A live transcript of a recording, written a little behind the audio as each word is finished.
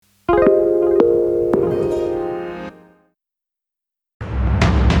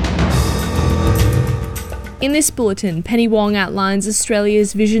In this bulletin, Penny Wong outlines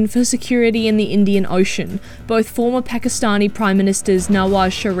Australia's vision for security in the Indian Ocean. Both former Pakistani Prime Ministers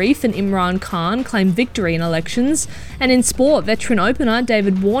Nawaz Sharif and Imran Khan claim victory in elections. And in sport, veteran opener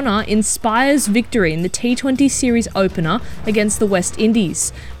David Warner inspires victory in the T20 series opener against the West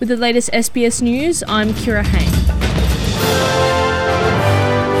Indies. With the latest SBS News, I'm Kira Hain.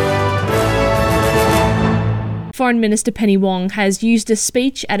 Foreign Minister Penny Wong has used a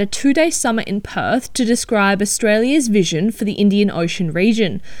speech at a two-day summit in Perth to describe Australia's vision for the Indian Ocean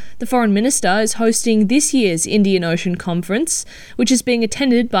region. The Foreign Minister is hosting this year's Indian Ocean Conference, which is being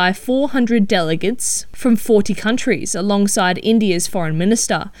attended by 400 delegates from 40 countries, alongside India's Foreign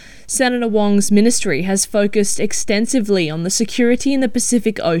Minister. Senator Wong's ministry has focused extensively on the security in the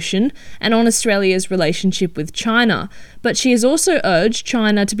Pacific Ocean and on Australia's relationship with China, but she has also urged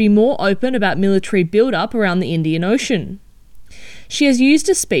China to be more open about military build-up around the Indian Ocean. She has used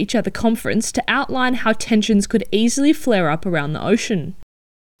a speech at the conference to outline how tensions could easily flare up around the ocean.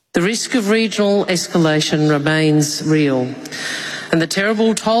 The risk of regional escalation remains real, and the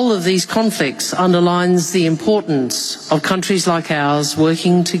terrible toll of these conflicts underlines the importance of countries like ours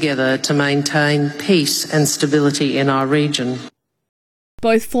working together to maintain peace and stability in our region.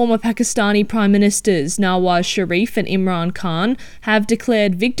 Both former Pakistani Prime Ministers Nawaz Sharif and Imran Khan have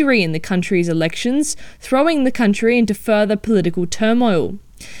declared victory in the country's elections, throwing the country into further political turmoil.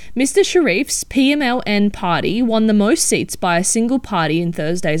 Mr. Sharif's PMLN party won the most seats by a single party in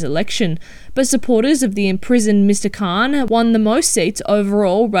Thursday's election, but supporters of the imprisoned Mr. Khan won the most seats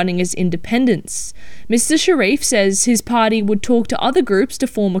overall, running as independents. Mr. Sharif says his party would talk to other groups to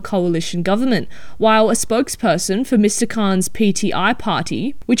form a coalition government, while a spokesperson for Mr. Khan's PTI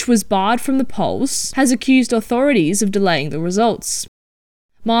party, which was barred from the polls, has accused authorities of delaying the results.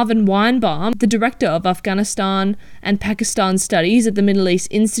 Marvin Weinbaum, the director of Afghanistan and Pakistan Studies at the Middle East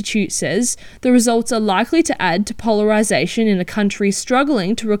Institute, says the results are likely to add to polarization in a country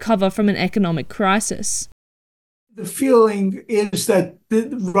struggling to recover from an economic crisis. The feeling is that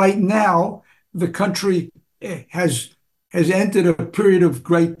right now the country has entered a period of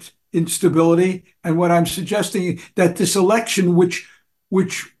great instability, and what I'm suggesting that this election, which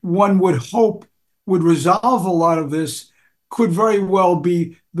one would hope would resolve a lot of this, could very well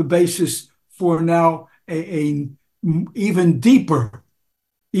be the basis for now a even deeper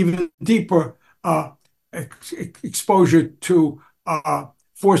exposure to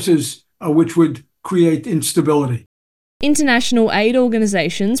forces which would create instability. International aid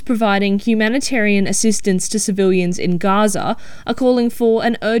organisations providing humanitarian assistance to civilians in Gaza are calling for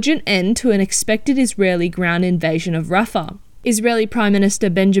an urgent end to an expected Israeli ground invasion of Rafah. Israeli Prime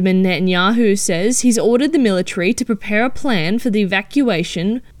Minister Benjamin Netanyahu says he's ordered the military to prepare a plan for the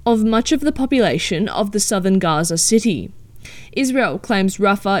evacuation of much of the population of the southern Gaza city. Israel claims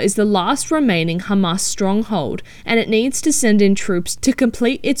Rafah is the last remaining Hamas stronghold, and it needs to send in troops to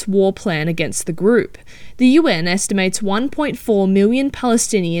complete its war plan against the group. The UN estimates 1.4 million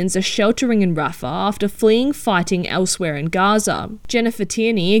Palestinians are sheltering in Rafah after fleeing fighting elsewhere in Gaza. Jennifer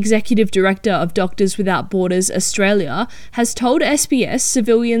Tierney, Executive Director of Doctors Without Borders Australia, has told SBS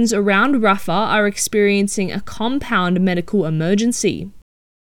civilians around Rafah are experiencing a compound medical emergency.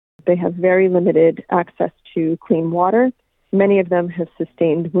 They have very limited access to clean water. Many of them have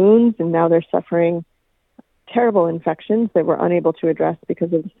sustained wounds, and now they're suffering terrible infections that we're unable to address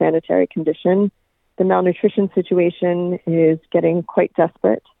because of the sanitary condition. The malnutrition situation is getting quite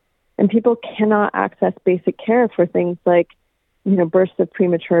desperate, and people cannot access basic care for things like, births of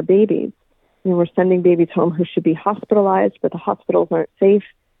premature babies. We're sending babies home who should be hospitalized, but the hospitals aren't safe.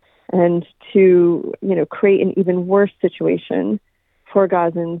 And to, create an even worse situation for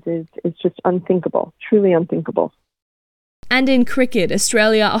Gazans is just unthinkable, truly unthinkable. And in cricket,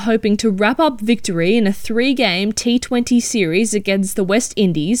 Australia are hoping to wrap up victory in a 3-game T20 series against the West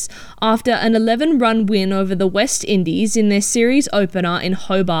Indies after an 11-run win over the West Indies in their series opener in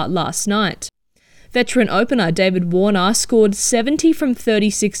Hobart last night. Veteran opener David Warner scored 70 from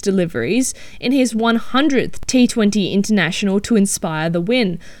 36 deliveries in his 100th T20 international to inspire the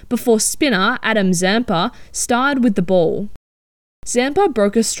win, before spinner Adam Zampa starred with the ball. Zampa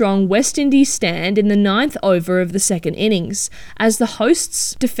broke a strong West Indies stand in the 9th over of the second innings, as the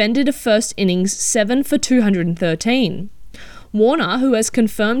hosts defended a first innings 7 for 213. Warner, who has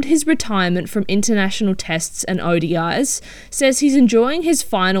confirmed his retirement from international tests and ODIs, says he's enjoying his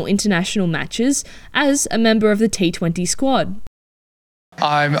final international matches as a member of the T20 squad.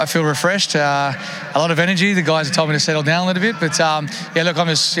 I feel refreshed, a lot of energy. The guys have told me to settle down a little bit, but I'm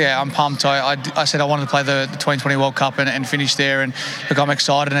pumped. I said I wanted to play the 2020 World Cup and finish there, and look, I'm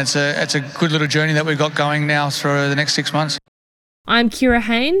excited, and it's a good little journey that we've got going now through the next 6 months. I'm Kira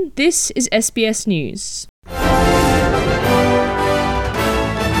Hain. This is SBS News. Bye.